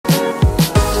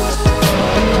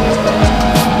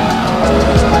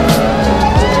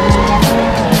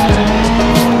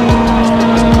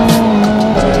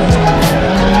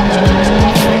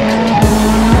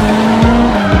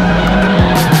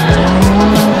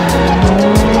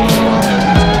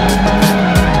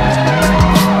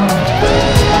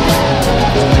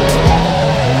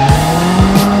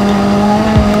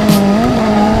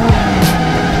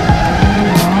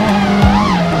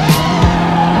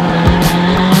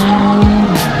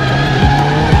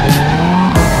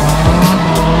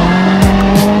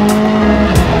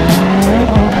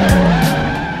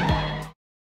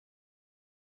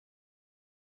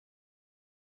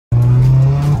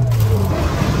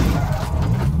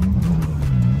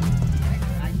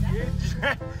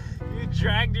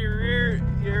dragged your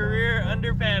rear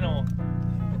under panel.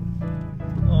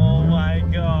 Oh my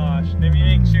gosh. Let me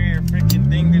make sure your freaking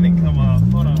thing didn't come off.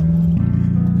 Hold on.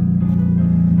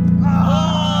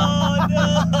 Oh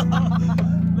no!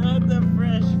 Not the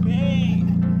fresh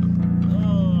paint.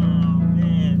 Oh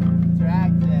man.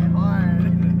 Dragged it hard. I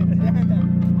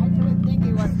didn't think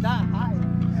it was that high.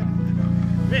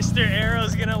 Mr.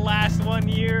 Aero's gonna last 1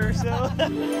 year or so.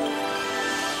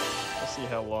 Let's see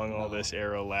how long all this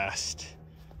Aero lasts.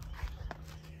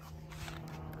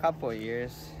 Couple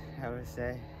years, I would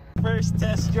say. First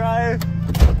test drive.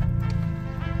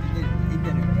 It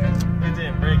didn't break. It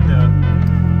didn't break though.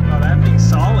 Oh, that thing's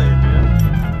solid, dude.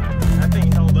 That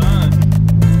thing held on.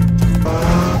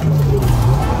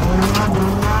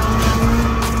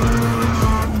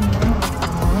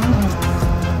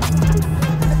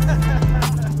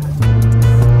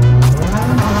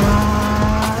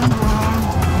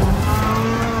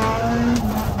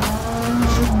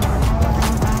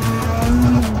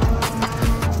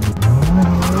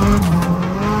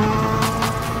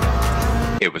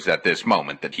 It was at this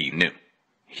moment that he knew.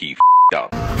 He f***ed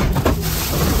up.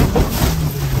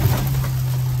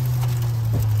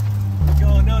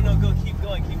 Go, no, go, keep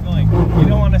going, keep going. You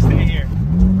don't want to stay here.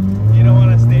 You don't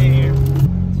want to stay here.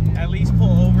 At least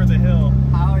pull over the hill.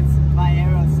 How is my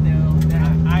Aero still there?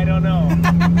 I don't know.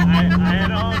 I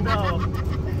don't know.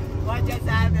 What just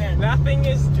happened? Nothing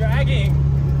is dragging.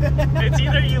 It's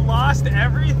either you lost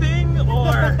everything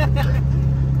or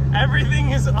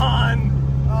everything is on.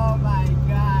 Oh my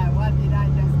god, what did I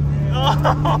just do?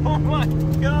 Oh my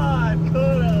god,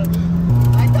 Kota.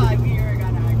 I thought we were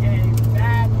gonna get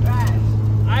bad crash.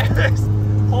 I was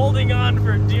holding on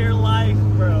for dear life,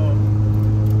 bro.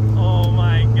 Oh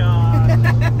my god.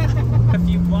 If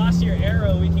you lost your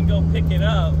Aero, we can go pick it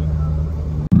up.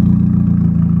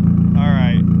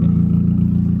 Alright.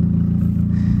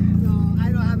 No,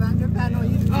 I don't have under panel.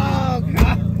 Oh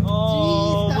god.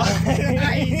 Oh Jesus my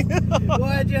Christ.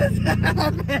 What just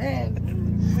happened?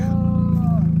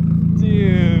 Oh.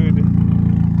 Dude.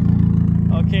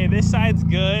 Okay, this side's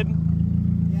good.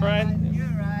 Yeah, Front. you're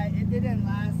right. It didn't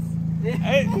last.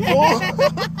 Hey, Oh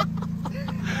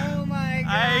my god.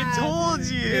 I told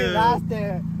you. It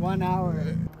lasted 1 hour.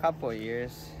 Couple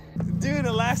years. Dude,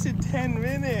 it lasted 10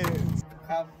 minutes.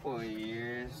 Couple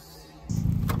years.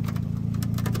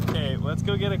 Okay, let's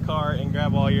go get a car and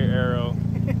grab all your Aero.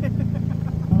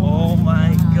 Oh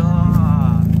my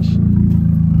gosh.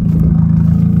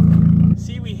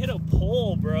 See, we hit a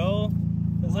pole, bro.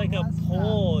 It was like a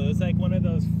pole. It was like one of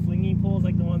those flingy poles,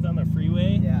 like the ones on the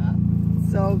freeway. Yeah.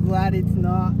 So glad it's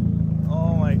not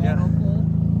Oh my metal god. pole.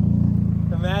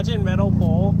 Imagine metal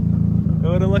pole. It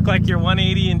would have looked like your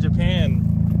 180 in Japan.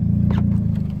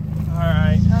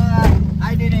 Alright.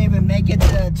 I didn't even make it to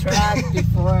the track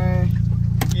before.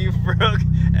 You broke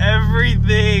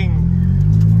everything.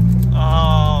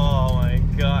 Oh my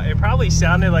god. It probably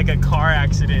sounded like a car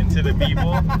accident to the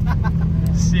people.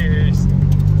 Seriously.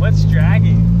 What's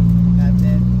dragging? That's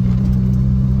it.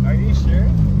 Are you sure?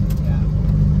 Yeah.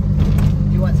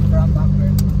 It was front bumper.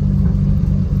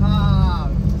 Oh,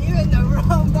 even the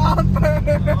wrong bumper.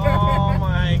 Oh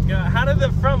my god. How did the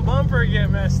front bumper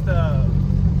get messed up?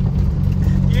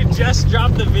 You just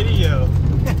dropped the video.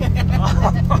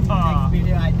 Next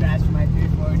video, I crashed my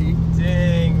 340.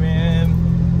 Dang, man.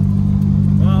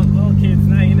 Well, kids,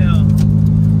 now you know.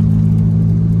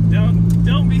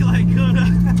 Don't be like Kota.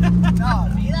 No,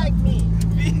 be like me.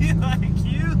 Be like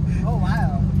you. Oh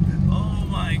wow. Oh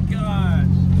my gosh.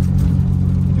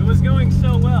 It was going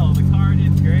so well. The car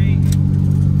did great.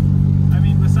 I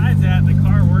mean, besides that, the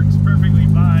car works perfectly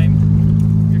fine.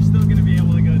 You're still gonna be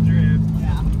able to go drift.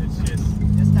 Yeah. It's just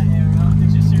the Aero.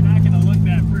 It's just you're not gonna look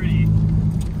that pretty.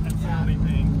 That's the only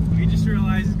thing. We just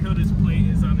realized Kota's plate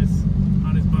is on his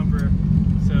bumper,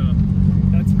 so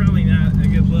that's probably not a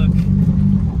good look.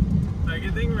 But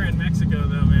good thing we're in Mexico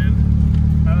though, man.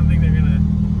 I don't think they're gonna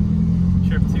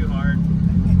trip too hard.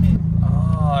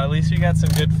 Oh, at least we got some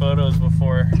good photos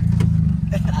before.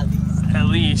 At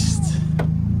least.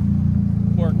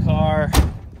 Poor car.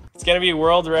 It's gonna be a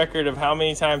world record of how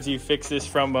many times you fix this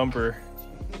front bumper.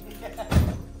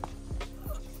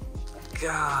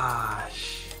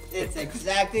 Gosh. It's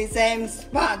exactly same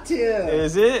spot too.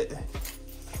 Is it?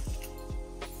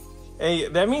 Hey,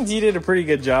 that means you did a pretty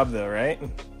good job though, right?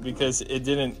 Because it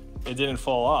didn't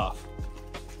fall off.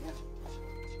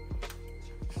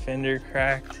 Fender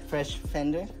cracked. Fresh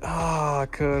fender. Oh,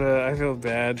 Kota, I feel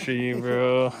bad for you,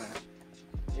 bro.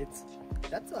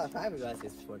 That's what fiberglass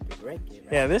is for, to break it,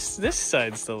 right? Yeah, this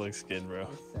side still looks good, bro.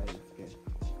 This side is good.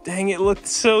 Dang, it looked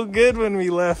so good when we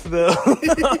left though.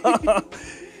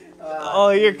 Oh,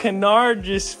 your canard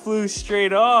just flew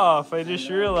straight off. I just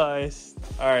realized.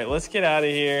 All right, let's get out of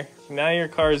here. Now your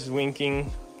car's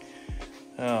winking.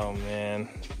 Oh man,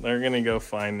 they're gonna go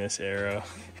find this arrow.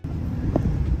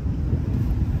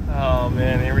 Oh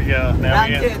man, here we go. Now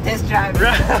Round 2, test drive.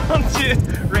 Round 2,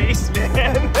 race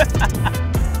man.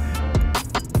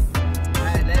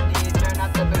 Alright, let me turn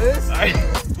up the boost.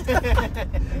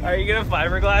 Are you gonna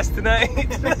fiberglass tonight?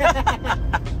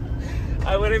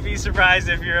 I wouldn't be surprised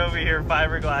if you're over here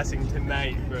fiberglassing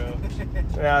tonight, bro.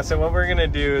 Yeah, so what we're gonna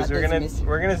do is we're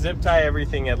gonna zip tie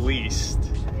everything at least.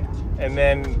 And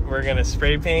then we're gonna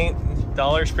spray paint,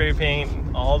 dollar spray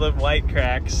paint, all the white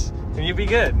cracks, and you'll be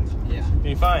good. Yeah. You'll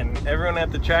be fine. Everyone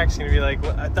at the track's gonna be like,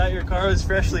 well, I thought your car was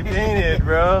freshly painted,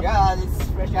 bro. Yeah, it's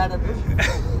fresh out of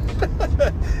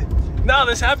booth. No,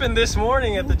 this happened this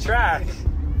morning at the track.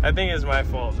 I think it's my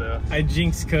fault though. I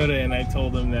jinxed Kota and I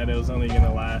told him that it was only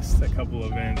gonna last a couple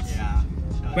events. Yeah.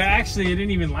 But actually it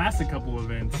didn't even last a couple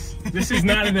events. This is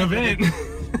not an event.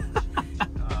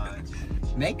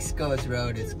 Mexico's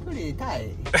road is pretty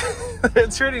tight.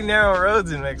 It's pretty narrow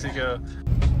roads in Mexico.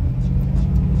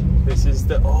 This is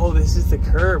the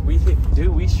curb. We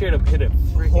straight up hit a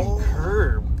freaking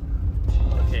curb.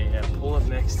 Okay, yeah, pull up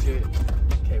next to it.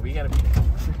 Okay, we gotta be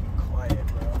freaking quiet,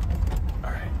 bro.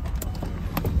 Alright.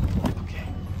 Okay.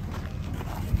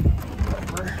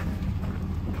 Remember.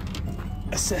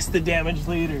 Assess the damage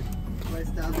later. Where's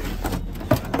the other?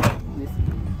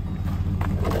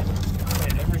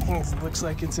 Everything looks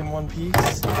like it's in one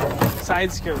piece.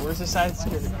 Side skirt, where's the side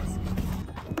skirt?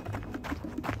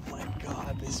 Oh my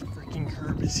god, this freaking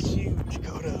curb is huge,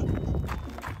 Kota.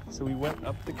 So we went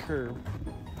up the curb,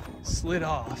 slid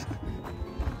off,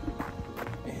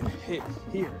 and hit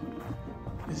here.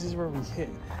 This is where we hit.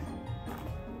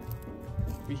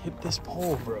 We hit this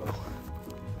pole, bro.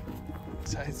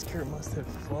 Side skirt must have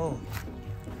flown.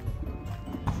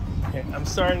 Okay, I'm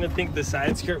starting to think the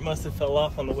side skirt must have fell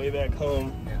off on the way back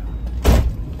home. Yeah.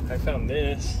 I found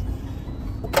this.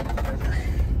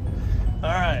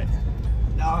 Alright.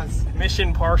 That was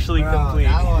Mission partially complete.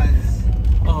 That was.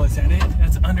 Oh, is that it?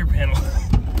 That's under panel.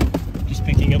 Just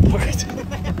picking up parts.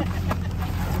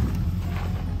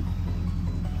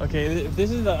 Okay, if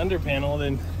this is the under panel,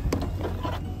 then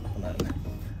hold on.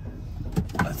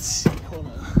 Let's see. Hold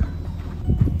on.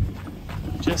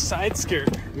 Just side skirt.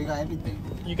 We got everything.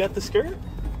 You got the skirt?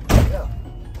 Yeah.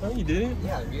 No, you didn't.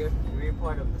 Yeah, rear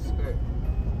part of the skirt.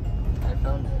 I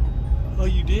found it. Oh,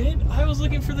 you did? I was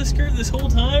looking for the skirt this whole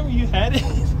time. You had it.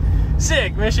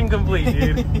 Sick. Mission complete,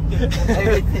 dude.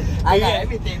 Everything. I got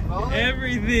everything, bro.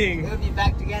 Everything. We'll be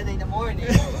back together in the morning.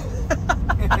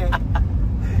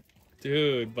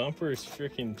 Dude, bumper's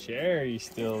freaking cherry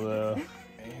still, though.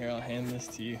 Okay, here, I'll hand this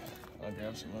to you. I'll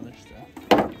grab some other stuff.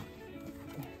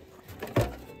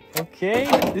 Okay,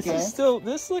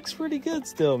 this looks pretty good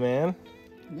still, man.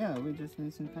 Yeah, we just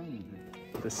need some paint.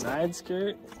 The side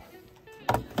skirt.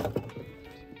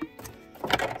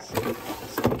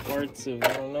 Some parts of,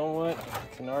 I don't know what.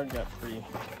 Canard got pretty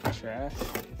trash.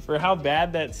 For how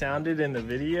bad that sounded in the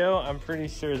video, I'm pretty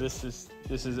sure this is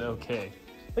okay.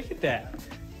 Look at that.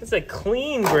 It's a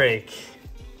clean brake.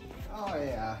 Oh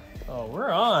yeah. Oh, we're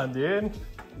on, dude.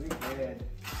 We good.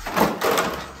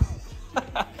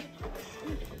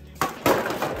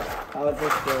 How is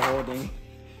this still holding?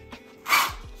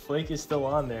 Flake is still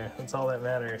on there. That's all that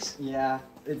matters. Yeah.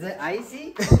 Is it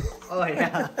icy? Oh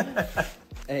yeah.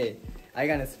 Hey, I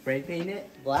gotta spray paint it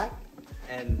black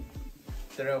and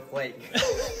throw flake.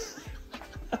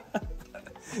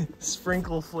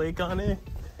 Sprinkle flake on it.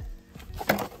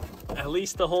 At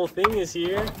least the whole thing is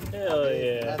here. Hell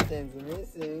yeah. Nothing's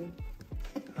missing.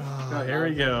 Oh, here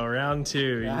we go. Round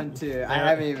 2. Round 2. I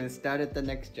haven't even started the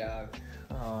next job.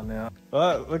 Oh no.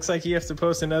 Well, it looks like you have to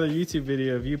post another YouTube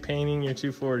video of you painting your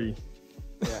 240.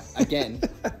 Yeah, again.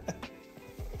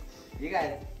 You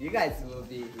guys will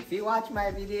be, if you watch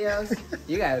my videos,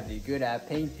 you gotta be good at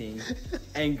painting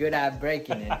and good at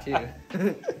breaking it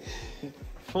too.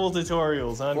 Full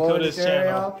tutorials on Kota's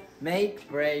channel. Make,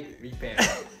 break, repair.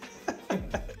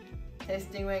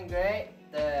 Testing went great.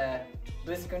 The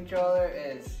boost controller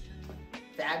is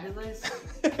fabulous.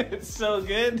 It's so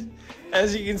good.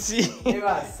 As you can see. It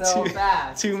was so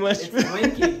fast. Too much. It's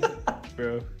winking.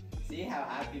 Bro. See how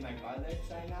happy my car looks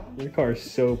right now? Your car's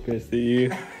so pissed at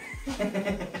you.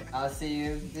 I'll see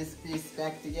you this piece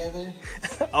back together.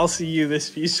 I'll see you this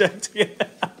piece back together.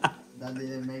 That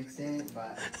didn't make sense,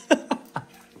 but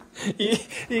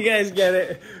you guys get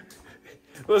it.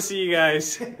 We'll see you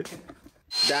guys.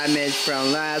 damage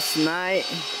from last night.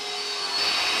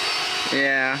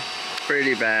 Yeah,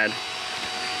 pretty bad.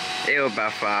 It will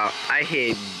buff out. I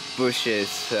hate bushes,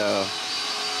 so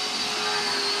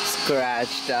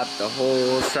scratched up the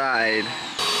whole side.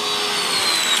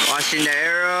 Washing the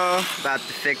arrow, about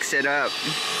to fix it up.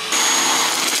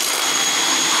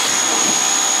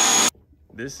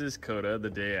 This is Kota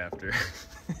the day after.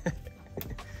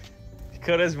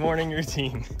 Kota's morning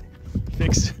routine.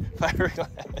 Fix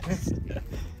fiberglass.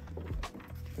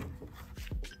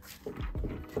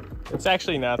 It's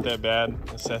actually not that bad,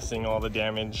 assessing all the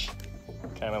damage.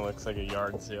 Kind of looks like a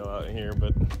yard sale out here,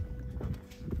 but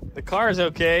the car is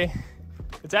okay.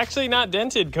 It's actually not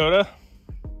dented, Kota.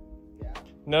 Yeah.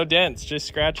 No dents, just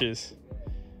scratches.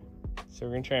 So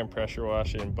we're gonna try and pressure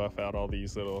wash it and buff out all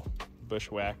these little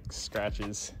bushwhack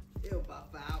scratches. It'll buff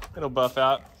out. It'll buff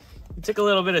out. We took a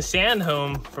little bit of sand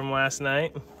home from last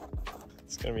night.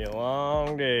 It's gonna be a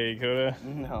long day, Kota.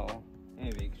 No,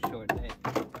 maybe a short day.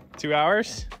 2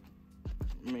 hours?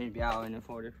 Maybe hour and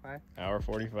 45. Hour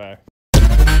 45.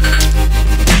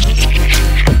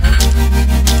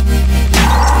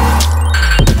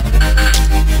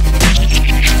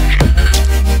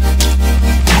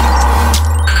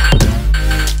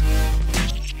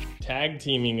 Tag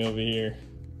teaming over here.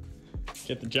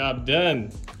 Get the job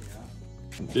done.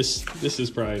 Yeah. This is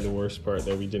probably the worst part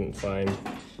that we didn't find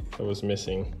that was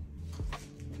missing.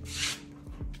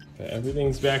 But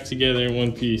everything's back together in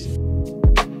one piece.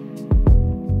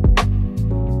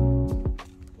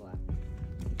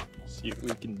 See what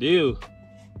we can do.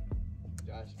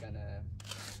 Josh gonna.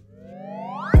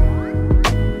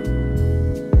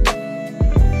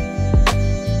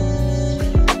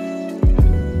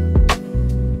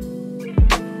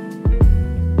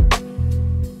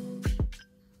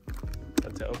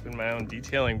 About to open my own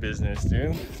detailing business, dude.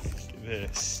 Look at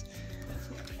this.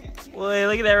 Boy,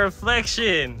 look at that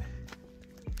reflection.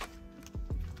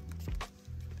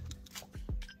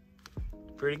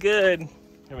 Pretty good.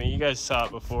 I mean, you guys saw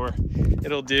it before.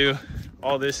 It'll do.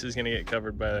 All this is gonna get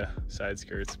covered by the side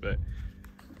skirts, but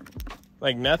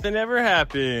like nothing ever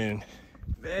happened.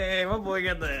 Hey, my boy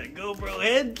got the GoPro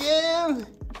head cam.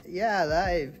 Yeah,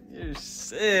 live. You're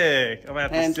sick. I'm gonna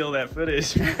have to steal that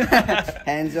footage.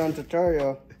 Hands-on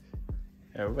tutorial.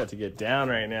 Yeah, we're about to get down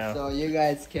right now. So you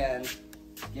guys can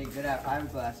get good at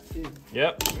fiberglass too.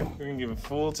 Yep, we're gonna give a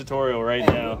full tutorial right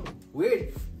Hey, now. We're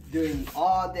doing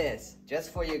all this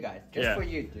just for you guys, just Yeah. for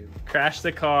YouTube. Crash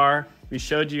the car. We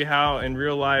showed you how in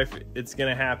real life it's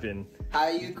gonna happen. How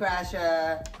you crash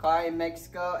a car in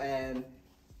Mexico and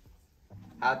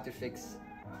how to fix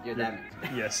your damage.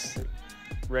 Yes.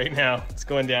 Right now, it's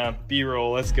going down.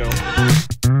 B-roll, let's go.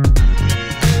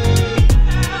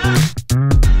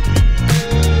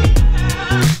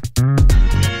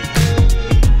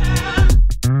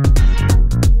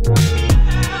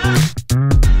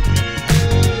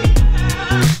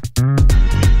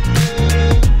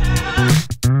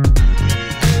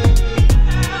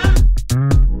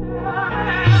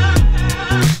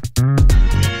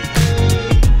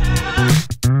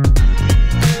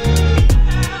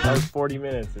 That was 40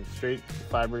 minutes of straight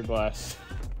fiberglass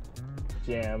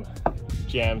jam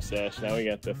sesh. Now we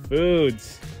got the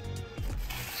foods.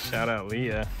 Shout out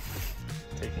Leah.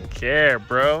 Taking care,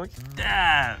 bro. Look at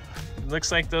that.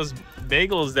 Looks like those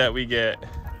bagels that we get.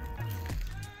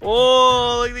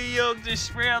 Oh, look at the yolk just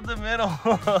spray out the middle.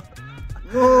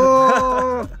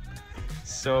 Whoa!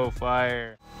 So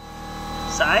fire.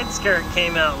 Side skirt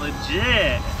came out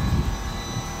legit.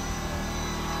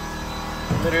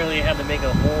 Literally had to make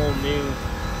a whole new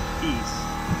piece.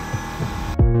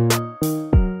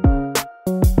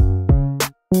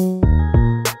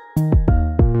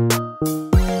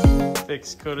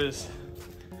 Fix Kota's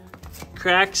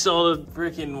cracks, all the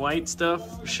freaking white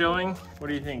stuff showing. What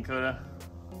do you think, Kota?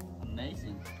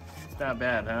 Amazing. It's not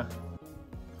bad, huh?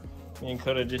 Me and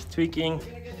Kota just tweaking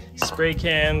spray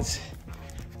cans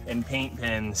and paint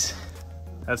pens.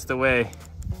 That's the way.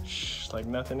 Shh, like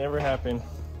nothing ever happened.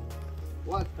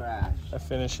 What crash? I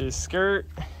finished his skirt.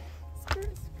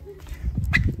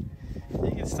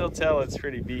 You can still tell it's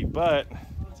pretty beat, but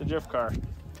it's a drift car.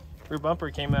 Rear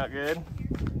bumper came out good.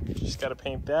 Just gotta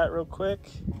paint that real quick.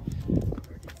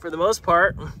 For the most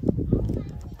part,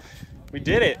 we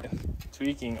did it.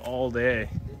 Tweaking all day.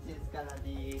 This is gonna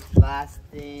be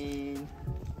lasting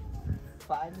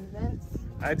 5 minutes.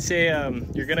 I'd say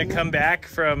you're gonna come back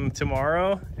from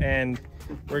tomorrow and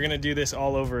we're gonna do this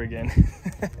all over again.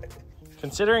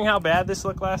 Considering how bad this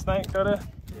looked last night, Kota,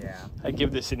 Yeah. I'd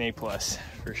give this an A+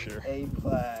 for sure. A+.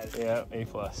 Yeah, A+.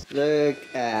 Look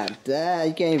at that.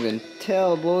 You can't even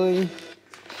tell, boy.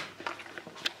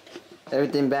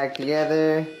 Everything back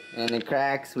together. And the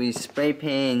cracks, we spray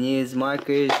paint and use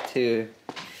markers to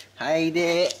hide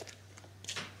it.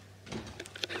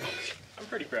 I'm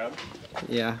pretty proud.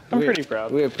 Yeah. I'm pretty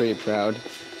proud. We're pretty proud.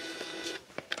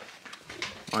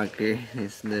 marker,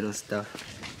 this little stuff.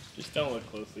 Just don't look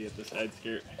closely at the side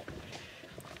skirt.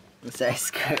 The side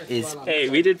skirt is... Hey,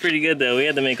 we did pretty good though. We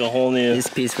had to make a whole new... This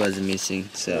piece was missing,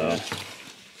 so yeah.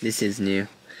 This is new.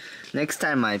 Next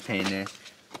time I paint it,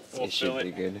 We'll it should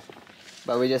be good.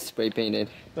 But we just spray painted.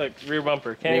 Look, rear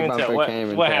bumper. Can't even tell.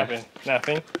 What happened?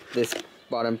 Nothing. This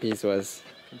bottom piece was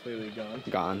completely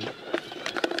gone.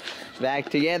 Back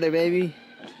together, baby.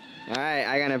 Alright,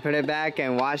 I gotta put it back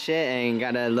and wash it and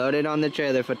gotta load it on the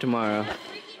trailer for tomorrow.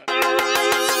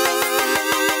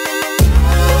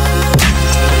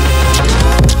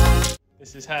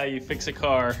 This is how you fix a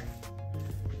car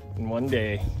in one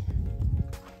day.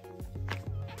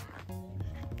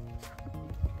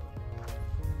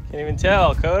 Can't even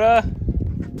tell, Kota.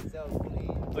 So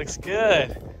clean. Looks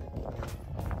good.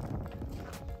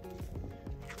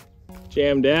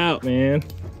 Jammed out, man.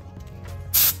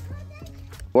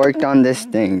 Worked on this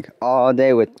thing all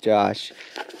day with Josh.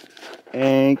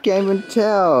 And can't even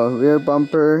tell. Rear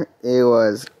bumper, it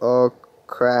was all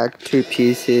cracked, 2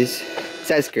 pieces.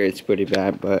 Side skirt's pretty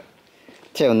bad, but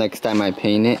till next time I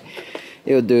paint it,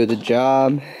 it'll do the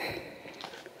job.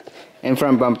 And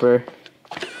front bumper,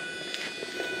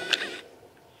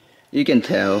 you can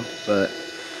tell, but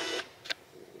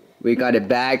we got it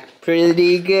back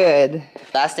pretty good.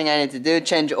 Last thing I need to do,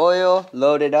 change oil,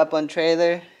 load it up on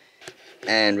trailer,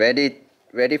 and ready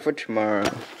for tomorrow.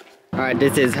 Alright,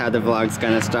 this is how the vlog's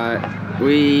gonna start.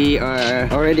 We are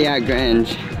already at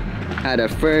Grange. Had a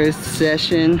first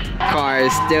session. Car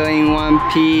is still in one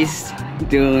piece,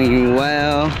 doing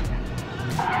well.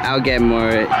 I'll get more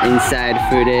inside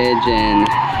footage and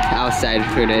outside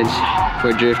footage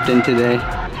for drifting today.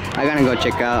 I'm gonna go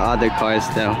check out other cars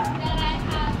though.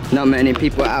 Not many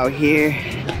people out here.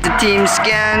 The Team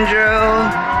Scandal.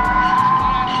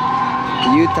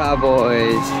 Utah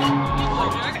boys.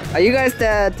 Are you guys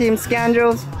the Team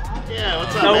Scandals? Yeah,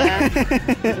 what's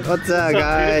up, man? What's up,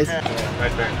 guys?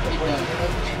 Right there.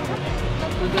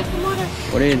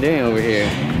 What are you doing over here?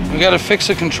 We gotta fix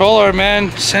the controller,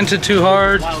 man. Sent it too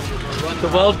hard. The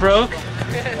weld broke.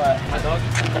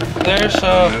 There,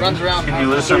 so Runs around. can you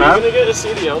loosen up? A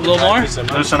little more?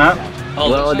 Loosen up.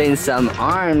 Welding some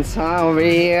arms, huh, over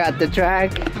here at the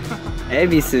track?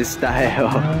 Ebisu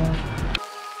style.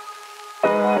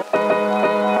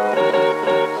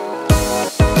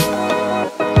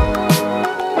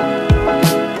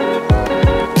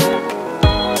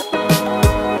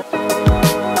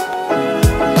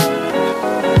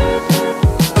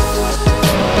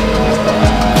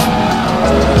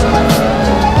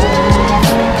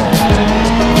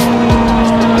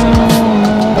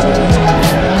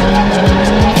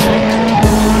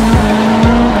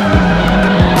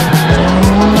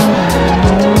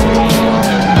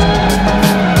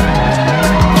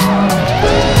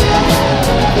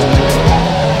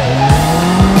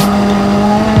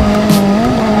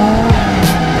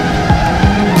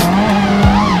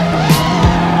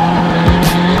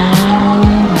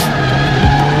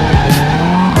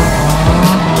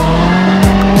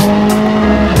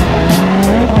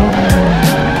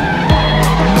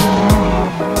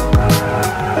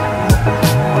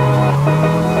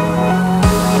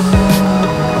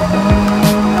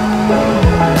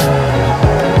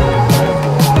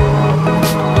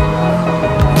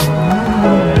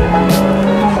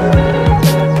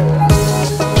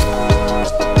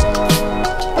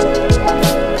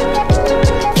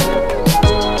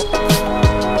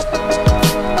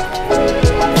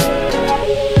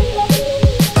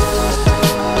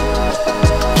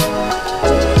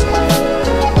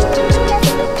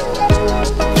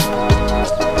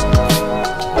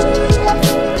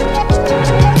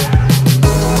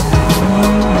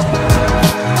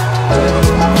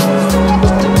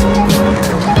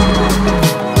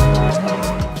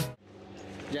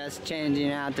 Just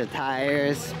changing out the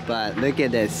tires, but look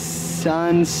at the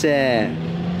sunset.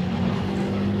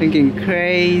 Looking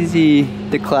crazy.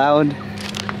 The cloud.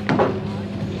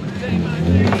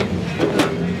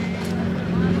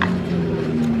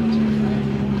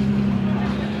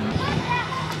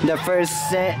 The first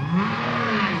set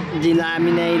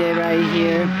delaminated right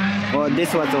here. Well,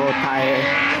 this was old tire.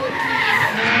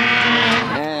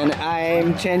 And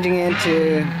I'm changing it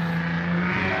to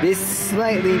this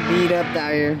slightly beat up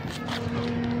tire.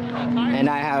 And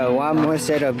I have one more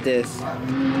set of this.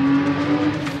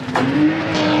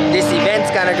 This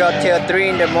event's gonna go till 3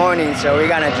 in the morning, so we're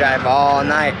gonna drive all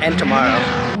night and tomorrow.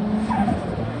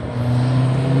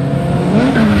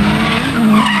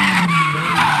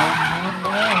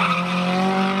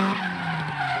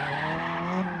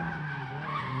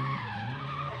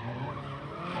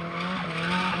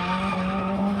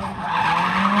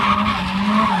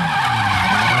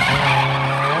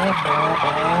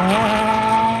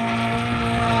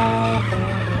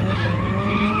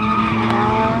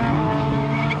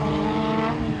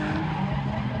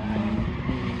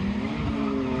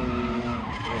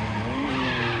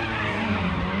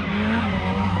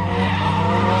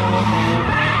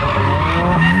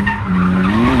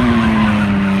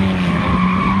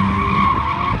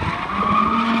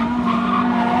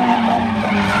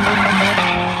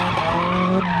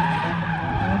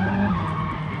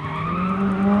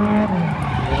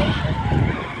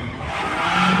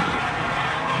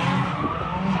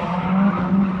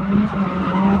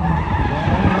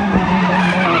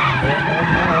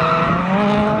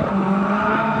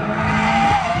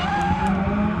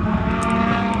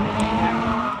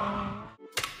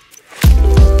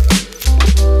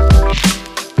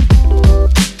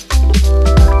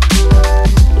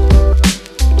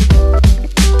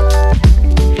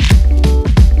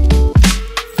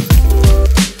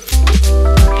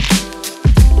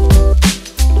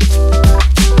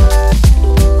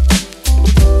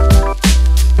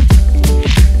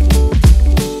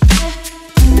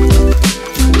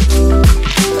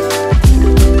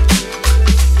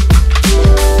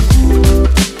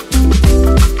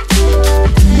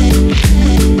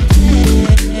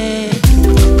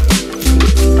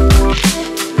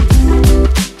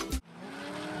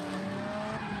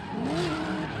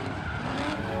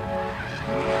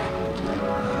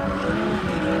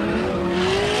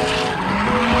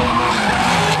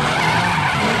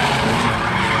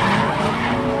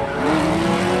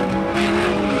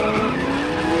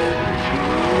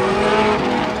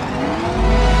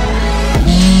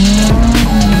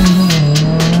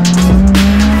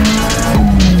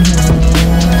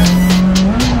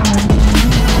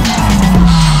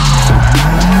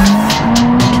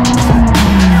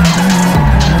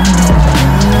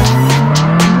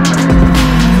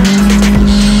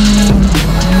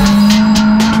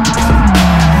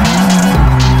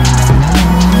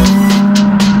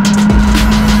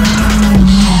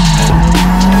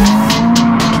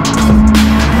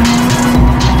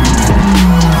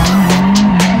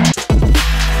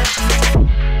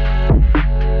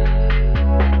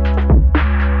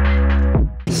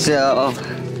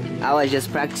 was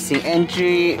just practicing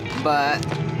entry, but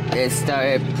it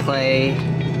started play.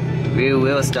 Rear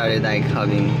wheel started like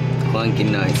having clunky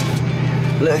noise.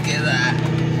 Look at that.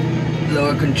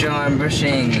 Lower control arm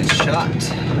brushing shot.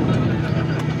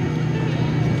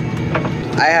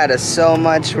 I had so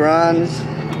much runs.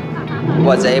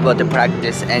 Was able to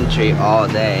practice entry all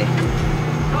day.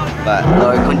 But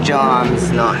lower control arm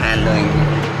is not handling.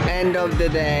 End of the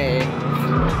day.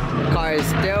 Car is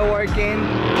still working.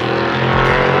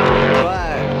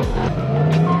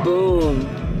 But boom.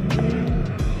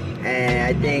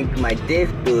 And I think my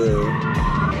diff blew.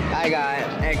 I got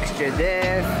extra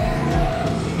diff.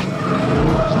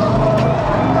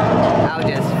 I'll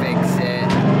just fix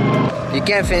it. You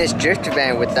can't finish drift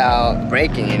event without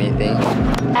breaking anything.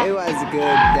 It was a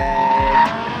good day.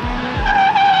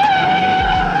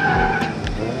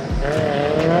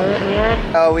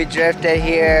 So we drifted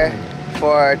here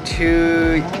for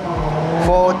 2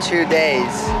 full 2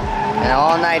 days. And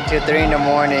all night till 3 in the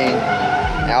morning.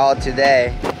 And all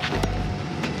today.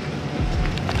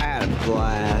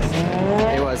 Blast.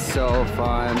 It was so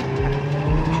fun.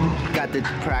 Got to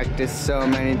practice so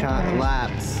many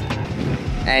laps.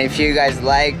 And if you guys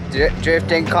like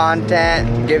drifting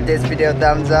content, give this video a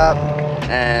thumbs up.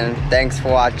 And thanks for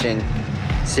watching.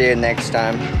 See you next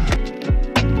time.